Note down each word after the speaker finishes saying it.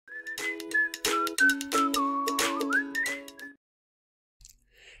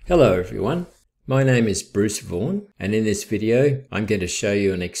Hello everyone, my name is Bruce Vaughan, and in this video I'm going to show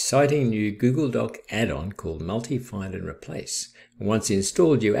you an exciting new Google Doc add-on called Multi-Find and Replace. Once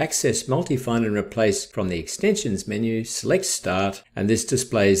installed, you access Multi-Find and Replace from the Extensions menu, select Start, and this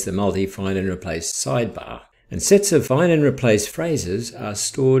displays the Multi-Find and Replace sidebar. And sets of find and replace phrases are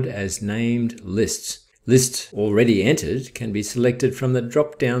stored as named lists. Lists already entered can be selected from the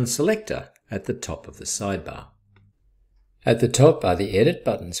drop-down selector at the top of the sidebar. At the top are the edit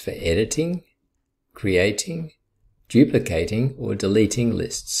buttons for editing, creating, duplicating or deleting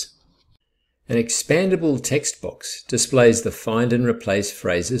lists. An expandable text box displays the find and replace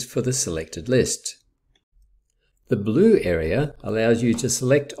phrases for the selected list. The blue area allows you to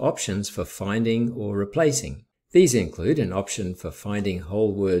select options for finding or replacing. These include an option for finding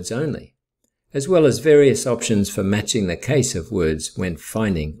whole words only, as well as various options for matching the case of words when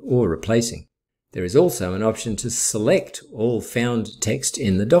finding or replacing. There is also an option to select all found text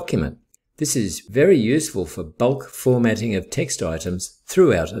in the document. This is very useful for bulk formatting of text items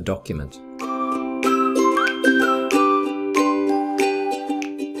throughout a document.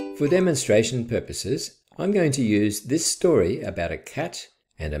 For demonstration purposes, I'm going to use this story about a cat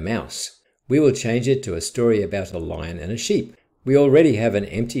and a mouse. We will change it to a story about a lion and a sheep. We already have an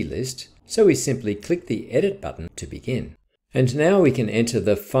empty list, so we simply click the Edit button to begin. And now we can enter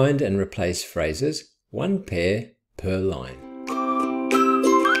the find and replace phrases, one pair per line.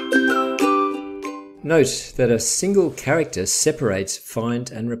 Note that a single character separates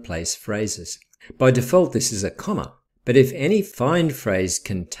find and replace phrases. By default, this is a comma, but if any find phrase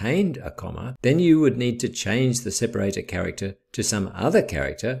contained a comma, then you would need to change the separator character to some other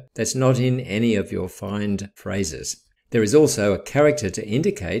character that's not in any of your find phrases. There is also a character to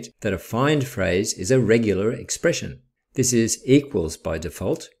indicate that a find phrase is a regular expression. This is equals by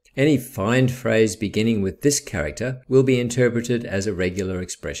default. Any find phrase beginning with this character will be interpreted as a regular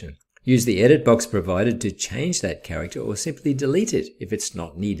expression. Use the edit box provided to change that character or simply delete it if it's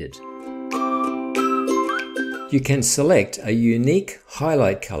not needed. You can select a unique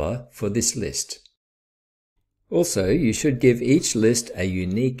highlight color for this list. Also, you should give each list a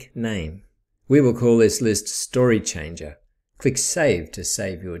unique name. We will call this list Story Changer. Click Save to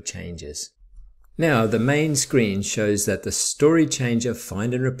save your changes. Now the main screen shows that the Story Changer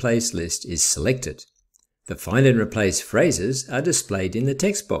Find and Replace list is selected. The Find and Replace phrases are displayed in the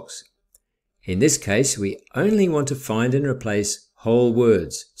text box. In this case, we only want to find and replace whole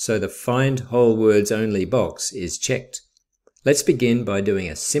words, so the Find Whole Words Only box is checked. Let's begin by doing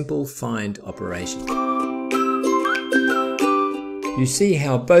a simple find operation. You see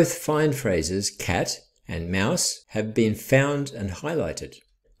how both find phrases cat and mouse have been found and highlighted.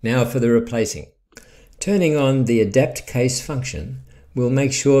 Now for the replacing. Turning on the Adapt Case function will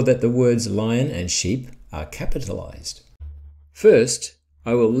make sure that the words lion and sheep are capitalized. First,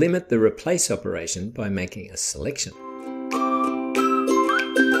 I will limit the replace operation by making a selection.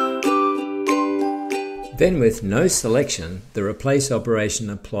 Then with no selection, the replace operation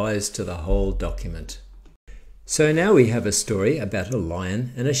applies to the whole document. So now we have a story about a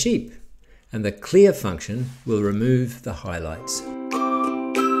lion and a sheep, and the clear function will remove the highlights.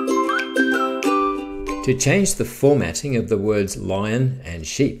 To change the formatting of the words lion and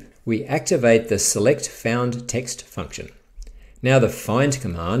sheep, we activate the Select Found Text function. Now the Find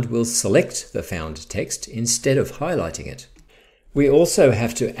command will select the found text instead of highlighting it. We also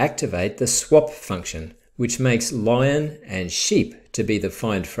have to activate the Swap function, which makes lion and sheep to be the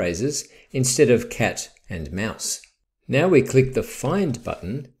find phrases instead of cat and mouse. Now we click the Find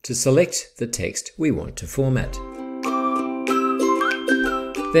button to select the text we want to format.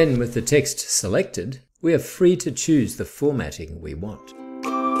 Then with the text selected, we are free to choose the formatting we want.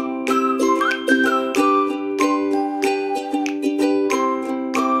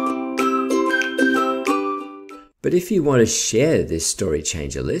 But if you want to share this Story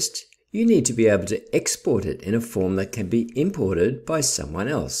Changer list, you need to be able to export it in a form that can be imported by someone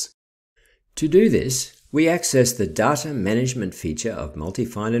else. To do this, we access the Data Management feature of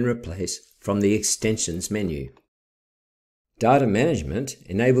Multi-Find and Replace from the Extensions menu. Data Management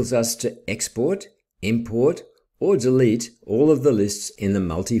enables us to export, import, or delete all of the lists in the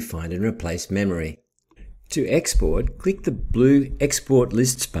Multi-Find and Replace memory. To export, click the blue Export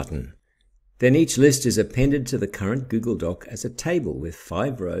Lists button. Then each list is appended to the current Google Doc as a table with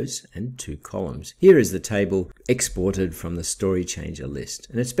 5 rows and 2 columns. Here is the table exported from the Story Changer list,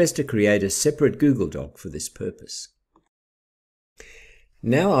 and it's best to create a separate Google Doc for this purpose.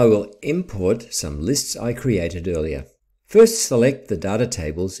 Now I will import some lists I created earlier. First select the data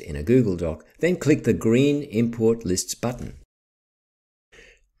tables in a Google Doc, then click the green Import Lists button.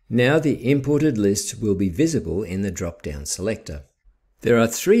 Now the imported list will be visible in the drop-down selector. There are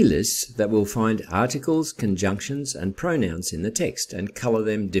 3 lists that will find articles, conjunctions, and pronouns in the text and color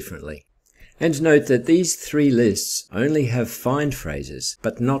them differently. And note that these 3 lists only have find phrases,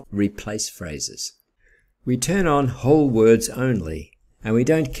 but not replace phrases. We turn on whole words only, and we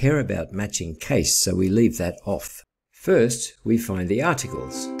don't care about matching case, so we leave that off. First, we find the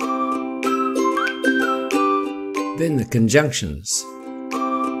articles, then the conjunctions,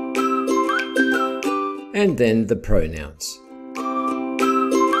 and then the pronouns.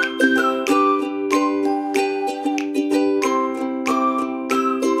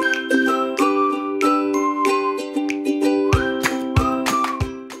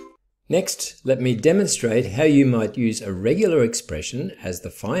 Next, let me demonstrate how you might use a regular expression as the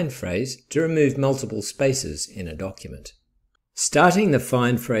find phrase to remove multiple spaces in a document. Starting the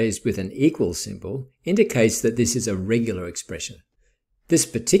find phrase with an equal symbol indicates that this is a regular expression. This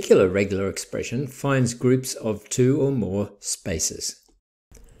particular regular expression finds groups of 2 or more spaces.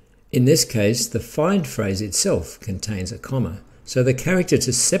 In this case, the find phrase itself contains a comma, so the character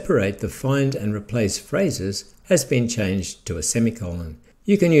to separate the find and replace phrases has been changed to a semicolon.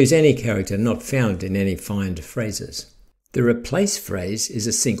 You can use any character not found in any find phrases. The replace phrase is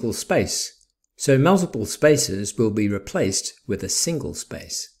a single space, so multiple spaces will be replaced with a single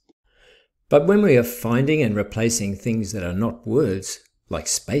space. But when we are finding and replacing things that are not words, like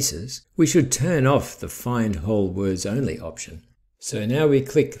spaces, we should turn off the find whole words only option. So now we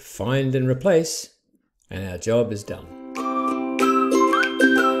click Find and Replace, and our job is done.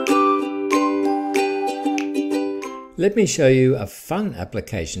 Let me show you a fun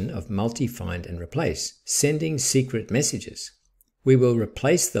application of multi-find and replace, sending secret messages. We will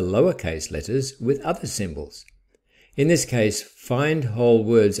replace the lowercase letters with other symbols. In this case, find whole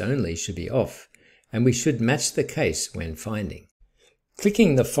words only should be off, and we should match the case when finding.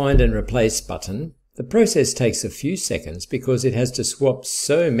 Clicking the Find and Replace button, the process takes a few seconds because it has to swap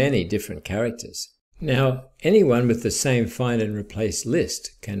so many different characters. Now, anyone with the same Find and Replace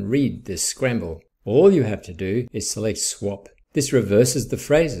list can read this scramble. All you have to do is select Swap. This reverses the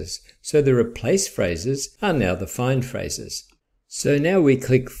phrases, so the replace phrases are now the find phrases. So now we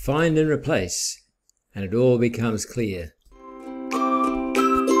click Find and Replace, and it all becomes clear.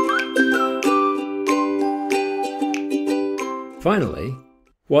 Finally,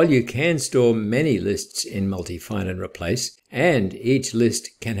 while you can store many lists in multi-find and replace, and each list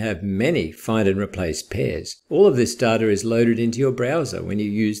can have many find and replace pairs, all of this data is loaded into your browser when you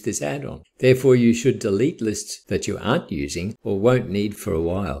use this add-on. Therefore, you should delete lists that you aren't using or won't need for a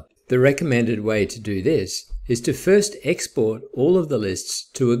while. The recommended way to do this is to first export all of the lists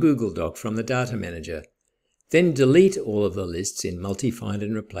to a Google Doc from the Data Manager. Then delete all of the lists in multi-find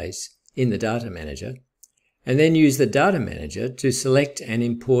and replace in the Data Manager, and then use the Data Manager to select and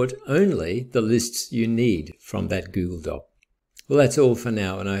import only the lists you need from that Google Doc. Well, that's all for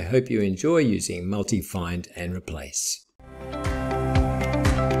now, and I hope you enjoy using multi-find and replace.